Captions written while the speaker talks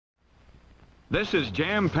This is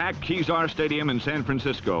jam-packed Kezar Stadium in San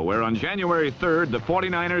Francisco, where on January 3rd, the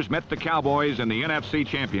 49ers met the Cowboys in the NFC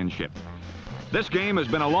Championship. This game has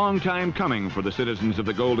been a long time coming for the citizens of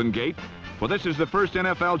the Golden Gate, for this is the first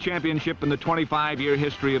NFL championship in the 25-year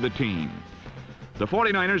history of the team. The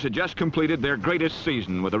 49ers had just completed their greatest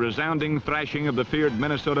season with a resounding thrashing of the feared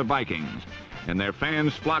Minnesota Vikings, and their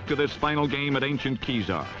fans flocked to this final game at ancient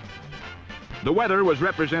Kezar. The weather was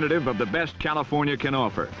representative of the best California can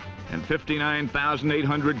offer, and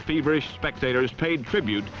 59,800 feverish spectators paid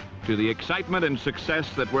tribute to the excitement and success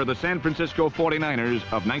that were the San Francisco 49ers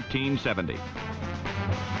of 1970.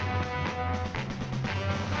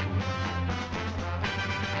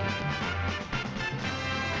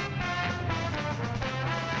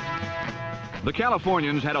 The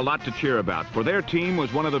Californians had a lot to cheer about, for their team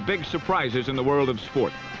was one of the big surprises in the world of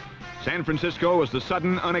sport. San Francisco was the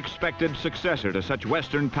sudden, unexpected successor to such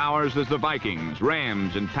Western powers as the Vikings,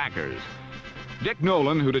 Rams, and Packers. Dick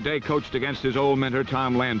Nolan, who today coached against his old mentor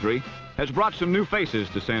Tom Landry, has brought some new faces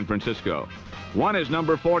to San Francisco. One is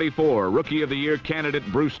number 44, Rookie of the Year candidate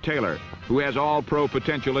Bruce Taylor, who has all-pro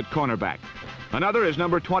potential at cornerback. Another is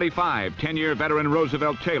number 25, 10-year veteran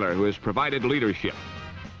Roosevelt Taylor, who has provided leadership.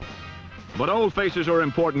 But old faces are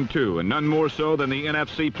important too, and none more so than the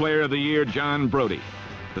NFC Player of the Year, John Brodie.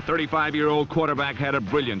 The 35-year-old quarterback had a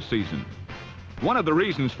brilliant season. One of the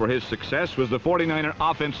reasons for his success was the 49er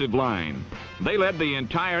offensive line. They led the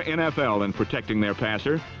entire NFL in protecting their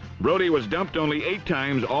passer. Brodie was dumped only 8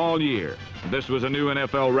 times all year. This was a new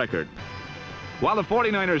NFL record. While the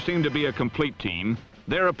 49ers seem to be a complete team,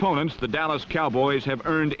 their opponents, the Dallas Cowboys, have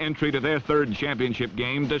earned entry to their third championship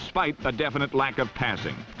game despite a definite lack of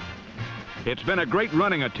passing. It's been a great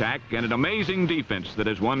running attack and an amazing defense that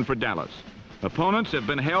has won for Dallas. Opponents have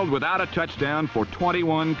been held without a touchdown for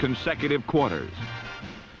 21 consecutive quarters.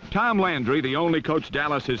 Tom Landry, the only coach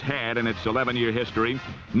Dallas has had in its 11-year history,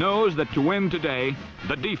 knows that to win today,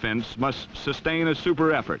 the defense must sustain a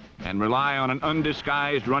super effort and rely on an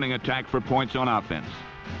undisguised running attack for points on offense.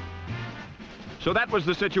 So that was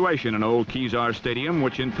the situation in old Kezar Stadium,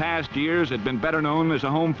 which in past years had been better known as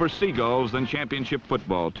a home for Seagulls than championship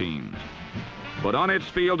football teams. But on its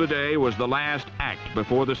field today was the last act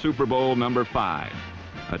before the Super Bowl number 5,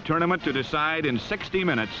 a tournament to decide in 60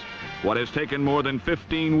 minutes what has taken more than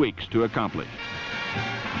 15 weeks to accomplish.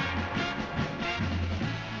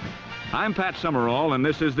 I'm Pat Summerall, and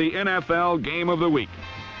this is the NFL Game of the Week.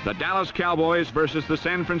 The Dallas Cowboys versus the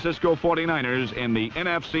San Francisco 49ers in the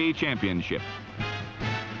NFC Championship.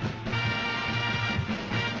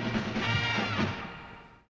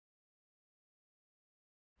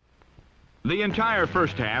 The entire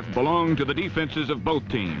first half belonged to the defenses of both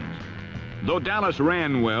teams. Though Dallas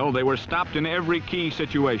ran well, they were stopped in every key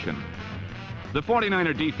situation. The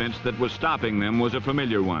 49er defense that was stopping them was a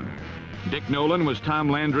familiar one. Dick Nolan was Tom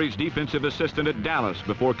Landry's defensive assistant at Dallas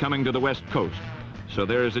before coming to the West Coast, so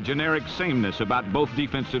there is a generic sameness about both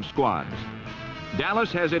defensive squads.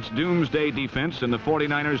 Dallas has its doomsday defense, and the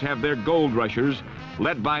 49ers have their gold rushers,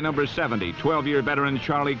 led by number 70, 12-year veteran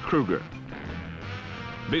Charlie Kruger.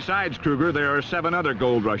 Besides Kruger, there are 7 other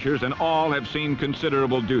gold rushers, and all have seen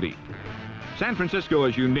considerable duty. San Francisco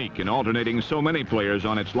is unique in alternating so many players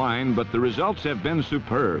on its line, but the results have been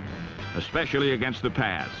superb, especially against the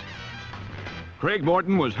pass. Craig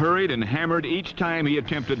Morton was hurried and hammered each time he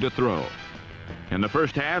attempted to throw. In the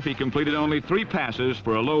first half, he completed only 3 passes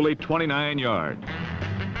for a lowly 29 yards.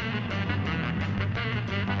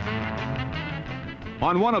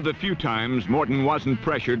 On one of the few times Morton wasn't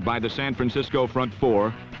pressured by the San Francisco front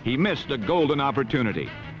 4, he missed a golden opportunity.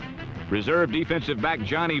 Reserve defensive back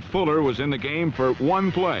Johnny Fuller was in the game for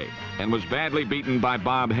 1 play and was badly beaten by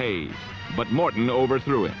Bob Hayes, but Morton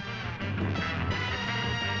overthrew him.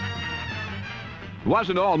 It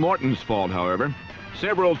wasn't all Morton's fault, however.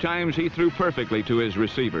 Several times he threw perfectly to his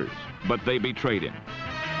receivers, but they betrayed him.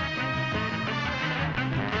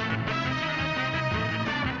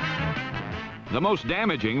 The most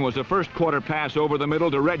damaging was a first-quarter pass over the middle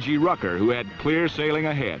to Reggie Rucker, who had clear sailing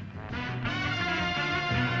ahead.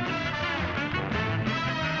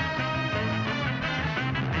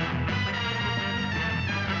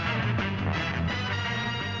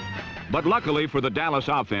 But luckily for the Dallas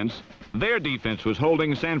offense, their defense was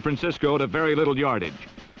holding San Francisco to very little yardage.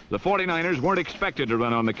 The 49ers weren't expected to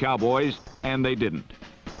run on the Cowboys, and they didn't.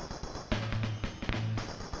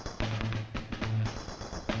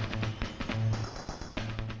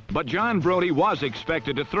 But John Brodie was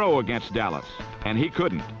expected to throw against Dallas, and he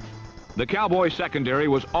couldn't. The Cowboy secondary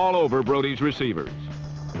was all over Brodie's receivers.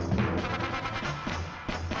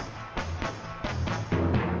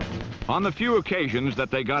 On the few occasions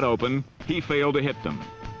that they got open, he failed to hit them.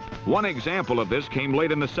 One example of this came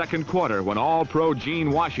late in the second quarter when All-Pro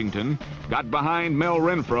Gene Washington got behind Mel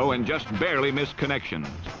Renfro and just barely missed connections.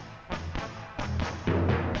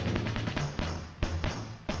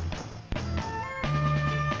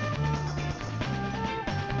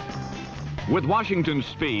 With Washington's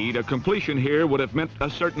speed, a completion here would have meant a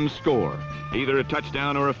certain score, either a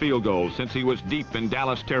touchdown or a field goal, since he was deep in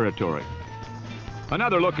Dallas territory.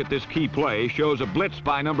 Another look at this key play shows a blitz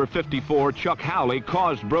by number 54, Chuck Howley,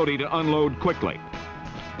 caused Brody to unload quickly.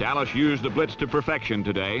 Dallas used the blitz to perfection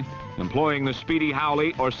today, employing the speedy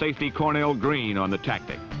Howley or safety Cornell Green on the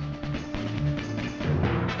tactic.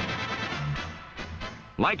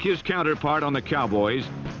 Like his counterpart on the Cowboys,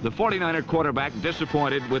 the 49er quarterback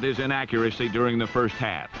disappointed with his inaccuracy during the first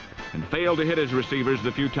half and failed to hit his receivers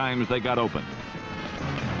the few times they got open.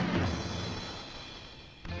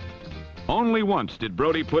 Only once did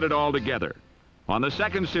Brody put it all together. On the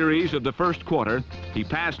second series of the first quarter, he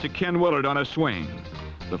passed to Ken Willard on a swing.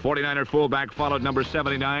 The 49er fullback followed number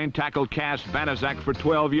 79, tackled Cass Banaszak for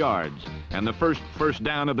 12 yards, and the first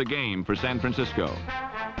down of the game for San Francisco.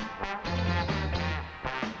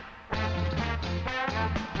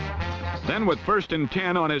 Then with 1st and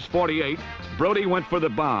 10 on his 48, Brody went for the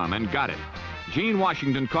bomb and got it. Gene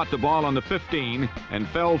Washington caught the ball on the 15 and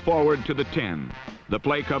fell forward to the 10. The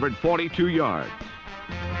play covered 42 yards.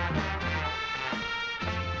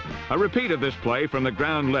 A repeat of this play from the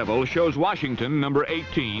ground level shows Washington, number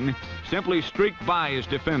 18, simply streaked by his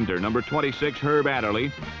defender, number 26, Herb Adderley,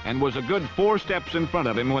 and was a good 4 steps in front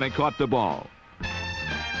of him when he caught the ball.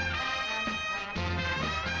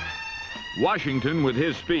 Washington, with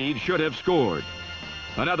his speed, should have scored.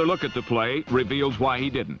 Another look at the play reveals why he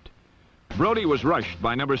didn't. Brody was rushed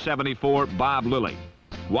by number 74, Bob Lilly.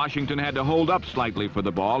 Washington had to hold up slightly for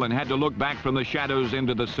the ball and had to look back from the shadows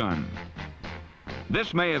into the sun.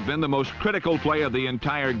 This may have been the most critical play of the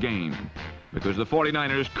entire game because the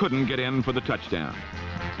 49ers couldn't get in for the touchdown.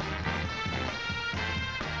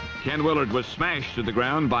 Ken Willard was smashed to the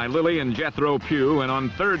ground by Lilly and Jethro Pugh, and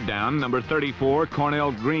on 3rd down, number 34,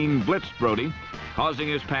 Cornell Green blitzed Brody, causing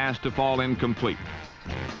his pass to fall incomplete.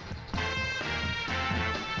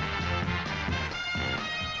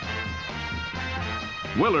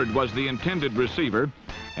 Willard was the intended receiver,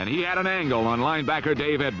 and he had an angle on linebacker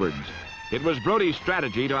Dave Edwards. It was Brody's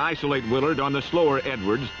strategy to isolate Willard on the slower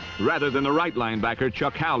Edwards rather than the right linebacker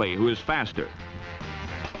Chuck Howley, who is faster.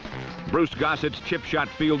 Bruce Gossett's chip shot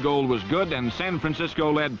field goal was good, and San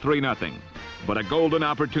Francisco led 3-0. But a golden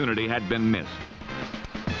opportunity had been missed.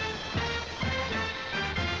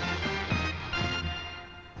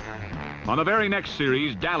 On the very next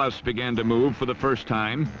series, Dallas began to move for the first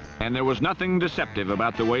time, and there was nothing deceptive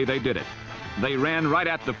about the way they did it. They ran right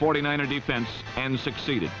at the 49er defense and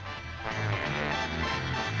succeeded.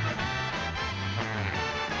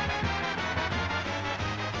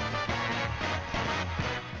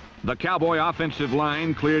 The Cowboy offensive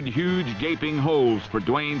line cleared huge gaping holes for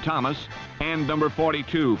Dwayne Thomas and number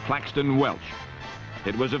 42, Claxton Welch.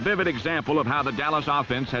 It was a vivid example of how the Dallas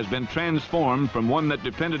offense has been transformed from one that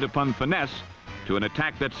depended upon finesse to an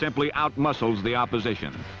attack that simply outmuscles the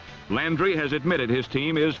opposition. Landry has admitted his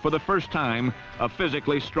team is, for the first time, a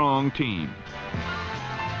physically strong team.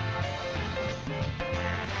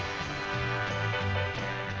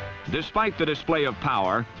 Despite the display of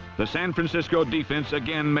power, the San Francisco defense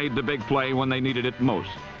again made the big play when they needed it most.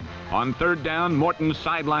 On 3rd down, Morton's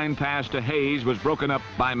sideline pass to Hayes was broken up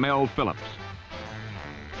by Mel Phillips.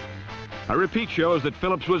 A repeat shows that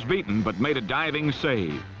Phillips was beaten but made a diving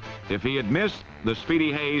save. If he had missed, the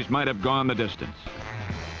speedy Hayes might have gone the distance.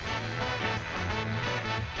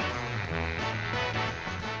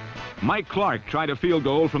 Mike Clark tried a field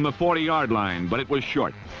goal from the 40-yard line, but it was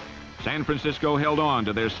short. San Francisco held on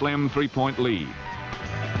to their slim 3-point lead.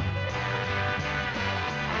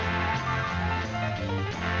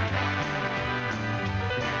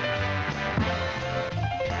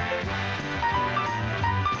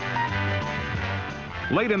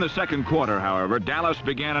 Late in the second quarter, however, Dallas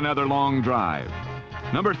began another long drive.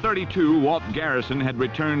 Number 32, Walt Garrison, had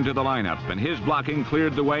returned to the lineup, and his blocking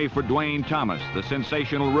cleared the way for Dwayne Thomas, the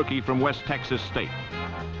sensational rookie from West Texas State.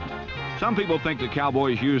 Some people think the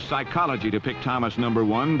Cowboys used psychology to pick Thomas number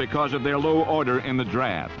 1 because of their low order in the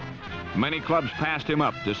draft. Many clubs passed him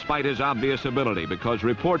up despite his obvious ability because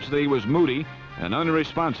reports that he was moody and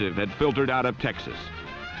unresponsive had filtered out of Texas.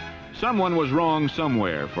 Someone was wrong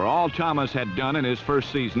somewhere, for all Thomas had done in his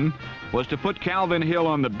first season was to put Calvin Hill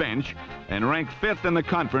on the bench and rank 5th in the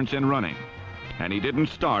conference in running. And he didn't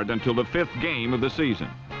start until the 5th game of the season.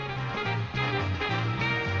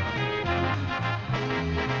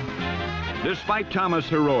 Despite Thomas'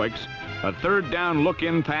 heroics, A third down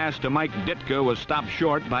look-in pass to Mike Ditka was stopped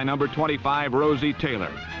short by number 25, Rosie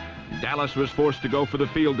Taylor. Dallas was forced to go for the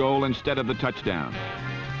field goal instead of the touchdown.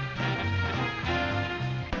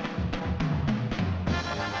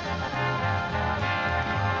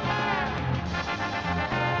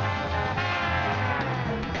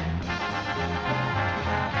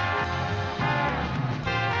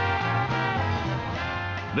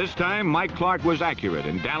 This time, Mike Clark was accurate,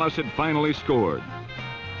 and Dallas had finally scored.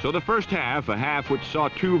 So the first half, a half which saw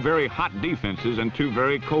two very hot defenses and two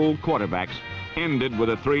very cold quarterbacks, ended with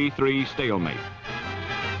a 3-3 stalemate.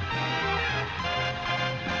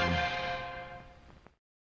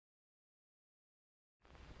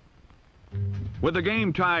 With the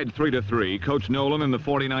game tied 3-3, Coach Nolan and the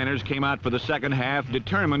 49ers came out for the second half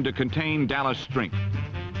determined to contain Dallas' strength.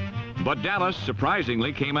 But Dallas,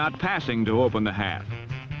 surprisingly, came out passing to open the half.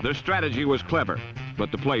 Their strategy was clever,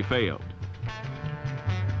 but the play failed.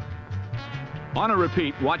 On a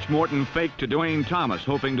repeat, watch Morton fake to Dwayne Thomas,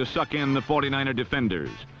 hoping to suck in the 49er defenders.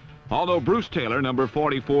 Although Bruce Taylor, number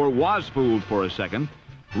 44, was fooled for a second,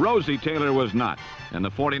 Rosie Taylor was not, and the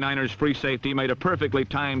 49ers free safety made a perfectly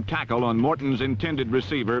timed tackle on Morton's intended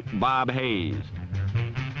receiver, Bob Hayes.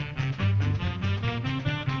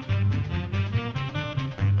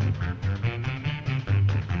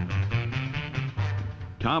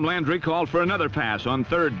 Tom Landry called for another pass on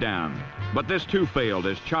third down, but this too failed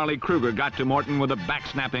as Charlie Kruger got to Morton with a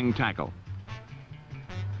back-snapping tackle.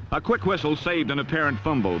 A quick whistle saved an apparent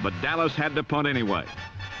fumble, but Dallas had to punt anyway.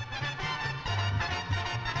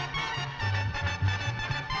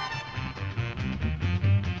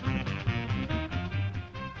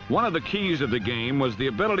 One of the keys of the game was the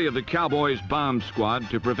ability of the Cowboys' bomb squad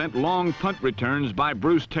to prevent long punt returns by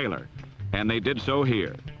Bruce Taylor, and they did so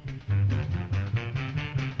here.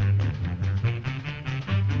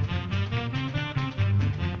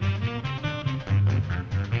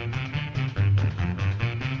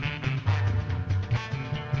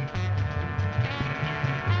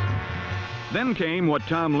 Then came what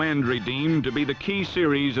Tom Landry deemed to be the key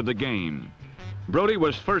series of the game. Brody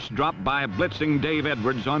was first dropped by blitzing Dave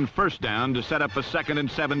Edwards on first down to set up a 2nd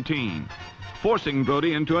and 17, forcing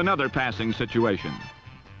Brody into another passing situation.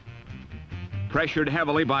 Pressured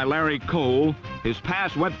heavily by Larry Cole, his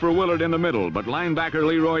pass went for Willard in the middle, but linebacker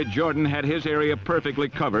Leroy Jordan had his area perfectly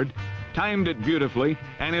covered, timed it beautifully,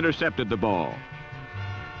 and intercepted the ball.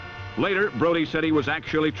 Later, Brody said he was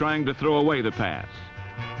actually trying to throw away the pass.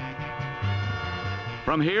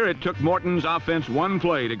 From here, it took Morton's offense one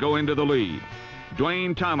play to go into the lead.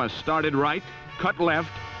 Dwayne Thomas started right, cut left,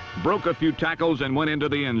 broke a few tackles, and went into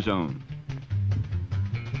the end zone.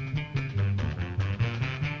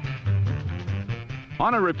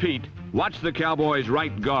 On a repeat, watch the Cowboys'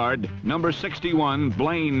 right guard, number 61,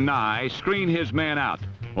 Blaine Nye, screen his man out,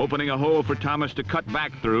 opening a hole for Thomas to cut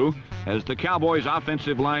back through, as the Cowboys'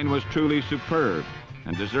 offensive line was truly superb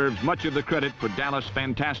and deserves much of the credit for Dallas'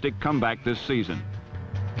 fantastic comeback this season.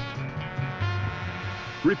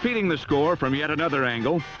 Repeating the score from yet another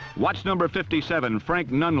angle, watch number 57,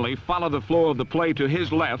 Frank Nunley, follow the flow of the play to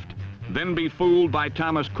his left, then be fooled by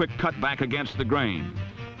Thomas' quick cutback against the grain.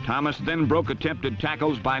 Thomas then broke attempted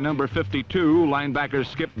tackles by number 52, linebacker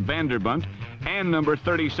Skip Vanderbunt, and number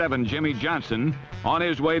 37, Jimmy Johnson, on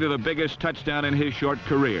his way to the biggest touchdown in his short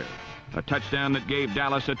career, a touchdown that gave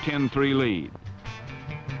Dallas a 10-3 lead.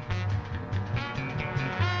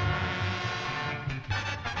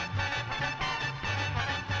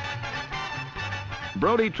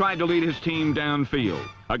 Brody tried to lead his team downfield,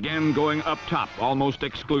 again going up top almost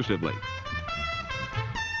exclusively.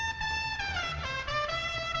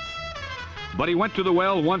 But he went to the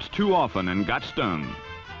well once too often and got stung.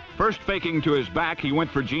 First faking to his back, he went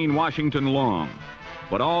for Gene Washington long.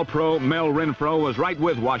 But All-Pro Mel Renfro was right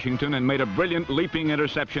with Washington and made a brilliant leaping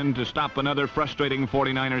interception to stop another frustrating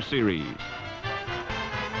 49er series.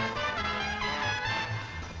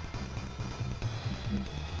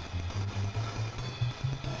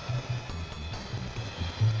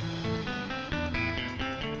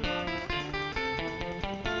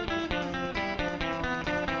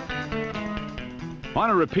 On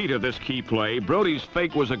a repeat of this key play, Brody's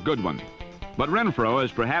fake was a good one. But Renfro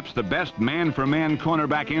is perhaps the best man-for-man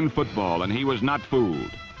cornerback in football, and he was not fooled.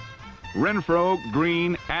 Renfro,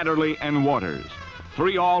 Green, Adderley, and Waters,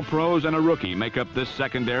 3 All-Pros and a rookie, make up this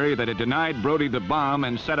secondary that had denied Brody the bomb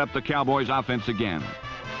and set up the Cowboys' offense again.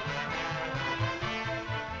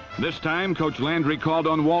 This time, Coach Landry called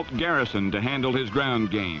on Walt Garrison to handle his ground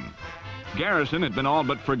game. Garrison had been all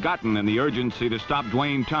but forgotten in the urgency to stop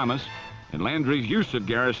Dwayne Thomas, and Landry's use of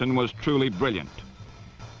Garrison was truly brilliant.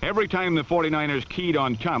 Every time the 49ers keyed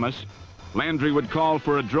on Thomas, Landry would call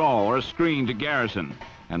for a draw or a screen to Garrison,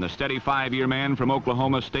 and the steady 5-year man from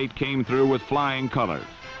Oklahoma State came through with flying colors.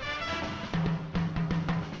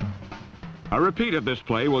 A repeat of this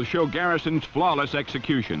play will show Garrison's flawless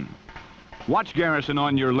execution. Watch Garrison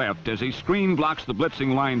on your left as he screen blocks the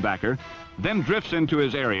blitzing linebacker, then drifts into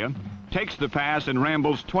his area, takes the pass and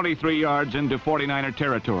rambles 23 yards into 49er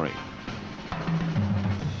territory.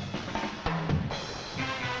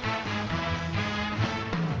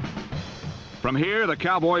 From here, the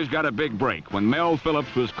Cowboys got a big break when Mel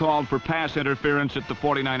Phillips was called for pass interference at the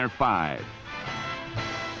 49er 5.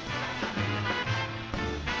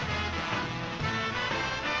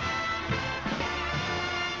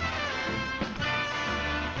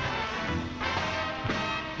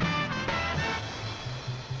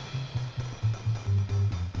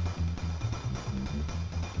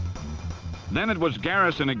 Then it was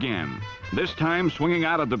Garrison again, this time swinging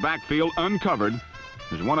out of the backfield uncovered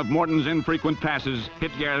as one of Morton's infrequent passes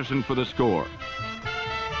hit Garrison for the score.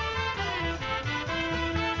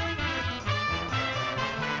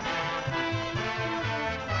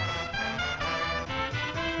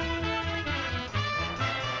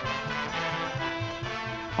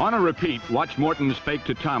 On a repeat, watch Morton's fake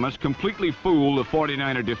to Thomas completely fool the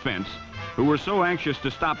 49er defense, who were so anxious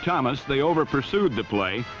to stop Thomas they over-pursued the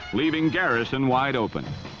play, leaving Garrison wide open.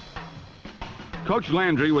 Coach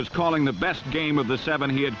Landry was calling the best game of the 7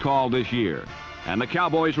 he had called this year, and the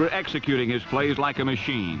Cowboys were executing his plays like a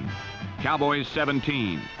machine. Cowboys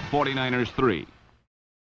 17, 49ers 3.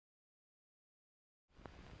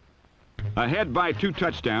 Ahead by 2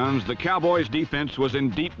 touchdowns, the Cowboys defense was in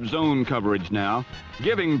deep zone coverage now,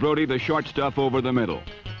 giving Brody the short stuff over the middle.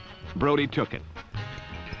 Brody took it.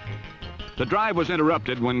 The drive was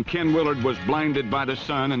interrupted when Ken Willard was blinded by the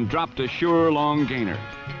sun and dropped a sure long gainer.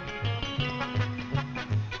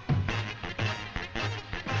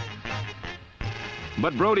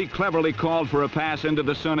 But Brody cleverly called for a pass into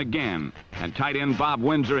the sun again, and tight end Bob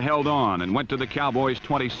Windsor held on and went to the Cowboys'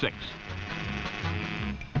 26.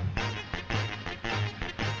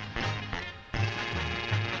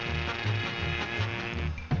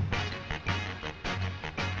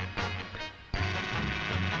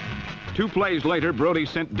 Two plays later, Brody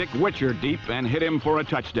sent Dick Witcher deep and hit him for a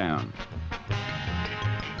touchdown.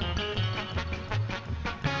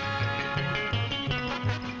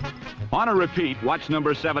 On a repeat, watch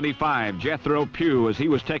number 75, Jethro Pugh, as he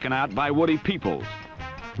was taken out by Woody Peoples.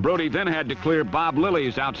 Brody then had to clear Bob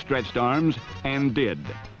Lilly's outstretched arms, and did.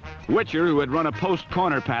 Witcher, who had run a post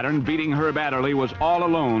corner pattern beating Herb Adderley, was all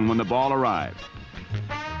alone when the ball arrived.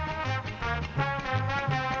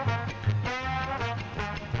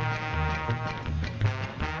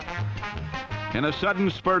 In a sudden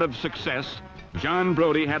spurt of success, John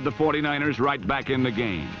Brody had the 49ers right back in the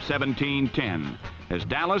game, 17-10, as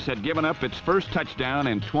Dallas had given up its first touchdown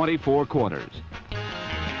in 24 quarters.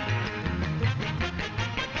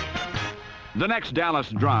 The next Dallas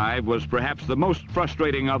drive was perhaps the most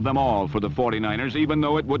frustrating of them all for the 49ers, even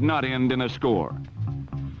though it would not end in a score.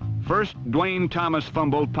 First, Dwayne Thomas'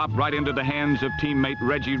 fumble popped right into the hands of teammate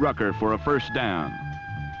Reggie Rucker for a first down.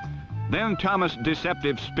 Then Thomas'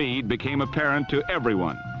 deceptive speed became apparent to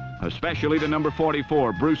everyone, especially to number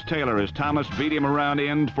 44, Bruce Taylor, as Thomas beat him around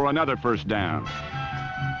end for another first down.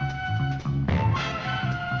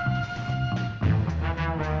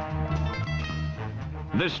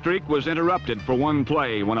 This streak was interrupted for one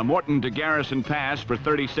play when a Morton to Garrison pass for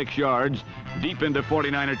 36 yards deep into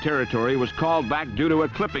 49er territory was called back due to a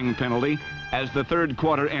clipping penalty as the third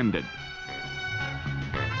quarter ended.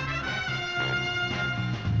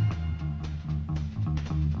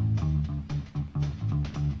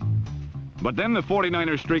 But then the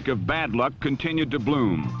 49er streak of bad luck continued to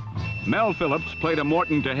bloom. Mel Phillips played a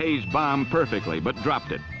Morton to Hayes bomb perfectly, but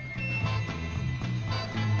dropped it.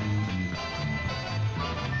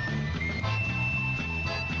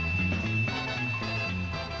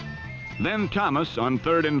 Then Thomas, on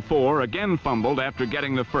 3rd and 4, again fumbled after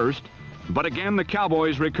getting the first, but again the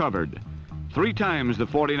Cowboys recovered. 3 times the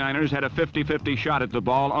 49ers had a 50-50 shot at the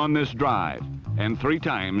ball on this drive, and 3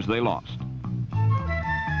 times they lost.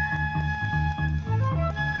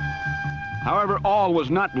 However, all was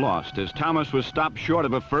not lost as Thomas was stopped short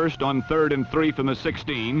of a first on 3rd and 3 from the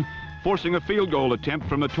 16, forcing a field goal attempt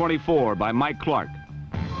from the 24 by Mike Clark.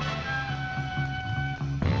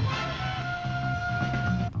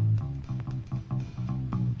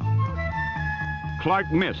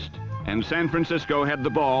 Clark missed, and San Francisco had the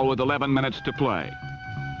ball with 11 minutes to play.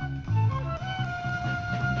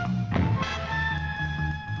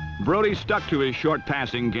 Brody stuck to his short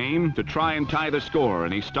passing game to try and tie the score,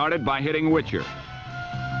 and he started by hitting Witcher.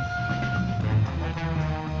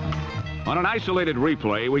 On an isolated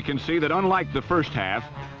replay, we can see that unlike the first half,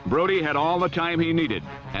 Brody had all the time he needed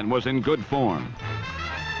and was in good form.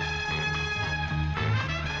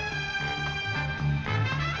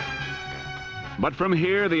 But from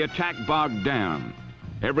here, the attack bogged down.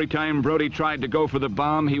 Every time Brody tried to go for the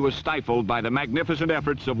bomb, he was stifled by the magnificent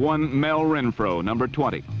efforts of one Mel Renfro, number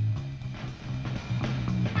 20.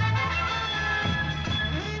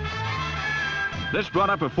 This brought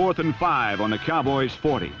up a 4th and 5 on the Cowboys'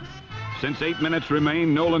 40. Since 8 minutes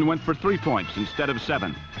remained, Nolan went for 3 points instead of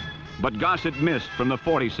 7. But Gossett missed from the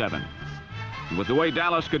 47. With the way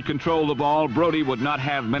Dallas could control the ball, Brody would not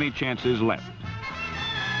have many chances left.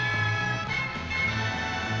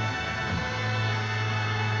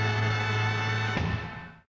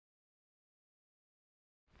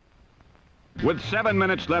 With 7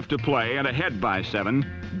 minutes left to play and ahead by 7,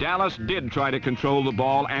 Dallas did try to control the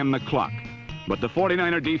ball and the clock. But the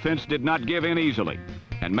 49er defense did not give in easily,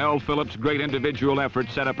 and Mel Phillips' great individual effort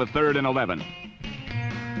set up a 3rd and 11.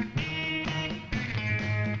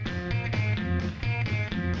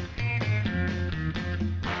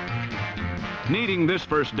 Needing this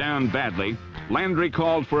first down badly, Landry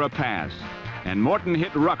called for a pass, and Morton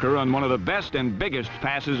hit Rucker on one of the best and biggest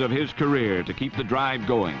passes of his career to keep the drive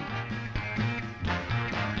going.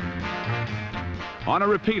 On a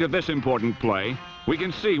repeat of this important play, we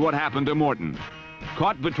can see what happened to Morton.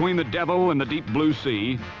 Caught between the devil and the deep blue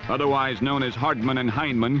sea, otherwise known as Hardman and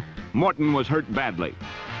Hindman, Morton was hurt badly.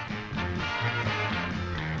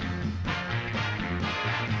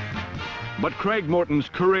 But Craig Morton's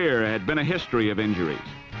career had been a history of injuries.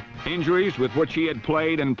 Injuries with which he had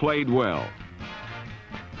played and played well.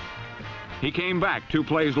 He came back 2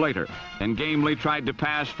 plays later and gamely tried to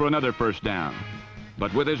pass for another first down.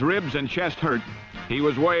 But with his ribs and chest hurt, he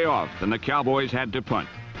was way off, and the Cowboys had to punt.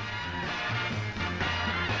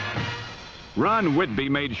 Ron Whitby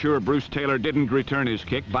made sure Bruce Taylor didn't return his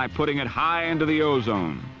kick by putting it high into the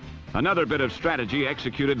O-zone. Another bit of strategy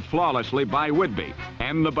executed flawlessly by Whitby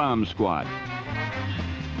and the bomb squad.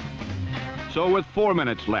 So with 4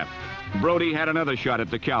 minutes left, Brody had another shot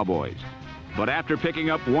at the Cowboys. But after picking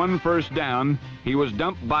up 1 first down, he was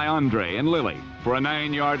dumped by Andre and Lilly for a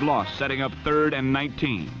 9-yard loss, setting up 3rd and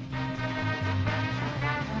 19.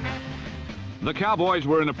 The Cowboys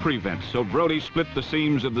were in a prevent, so Brody split the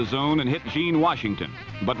seams of the zone and hit Gene Washington,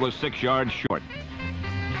 but was 6 yards short.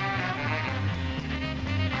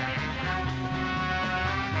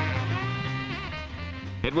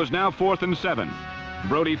 It was now 4th and 7.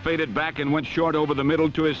 Brody faded back and went short over the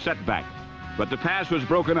middle to his setback, but the pass was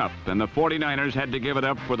broken up, and the 49ers had to give it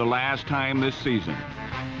up for the last time this season.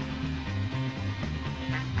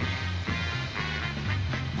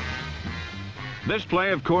 This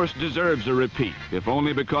play, of course, deserves a repeat, if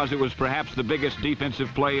only because it was perhaps the biggest defensive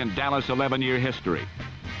play in Dallas' 11-year history.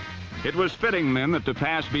 It was fitting, then, that the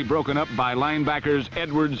pass be broken up by linebackers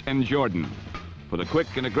Edwards and Jordan. For the quick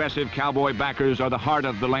and aggressive Cowboy backers are the heart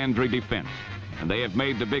of the Landry defense, and they have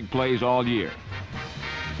made the big plays all year.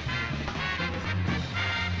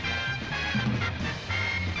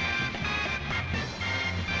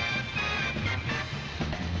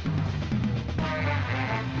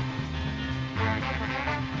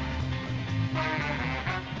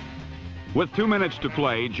 With 2 minutes to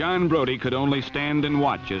play, John Brody could only stand and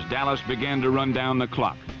watch as Dallas began to run down the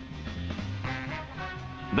clock.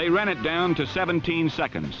 They ran it down to 17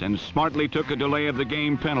 seconds and smartly took a delay of the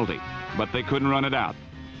game penalty, but they couldn't run it out.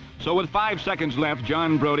 So with 5 seconds left,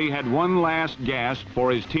 John Brody had one last gasp for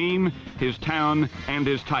his team, his town, and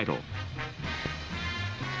his title.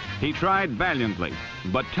 He tried valiantly,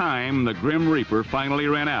 but time, the Grim Reaper, finally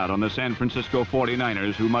ran out on the San Francisco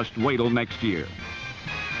 49ers, who must wait till next year.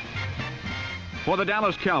 For the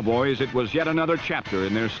Dallas Cowboys, it was yet another chapter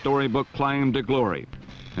in their storybook climb to glory.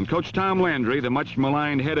 And Coach Tom Landry, the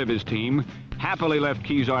much-maligned head of his team, happily left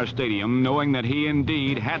Kezar Stadium knowing that he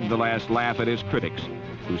indeed had the last laugh at his critics,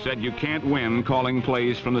 who said you can't win calling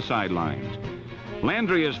plays from the sidelines.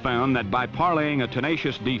 Landry has found that by parlaying a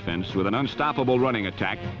tenacious defense with an unstoppable running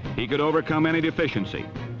attack, he could overcome any deficiency,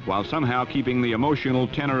 while somehow keeping the emotional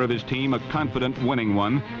tenor of his team a confident winning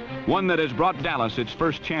one that has brought Dallas its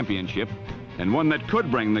first championship, and one that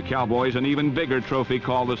could bring the Cowboys an even bigger trophy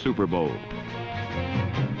called the Super Bowl.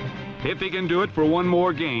 If he can do it for one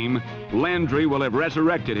more game, Landry will have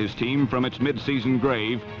resurrected his team from its mid-season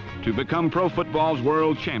grave to become pro football's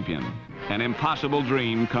world champion, an impossible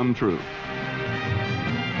dream come true.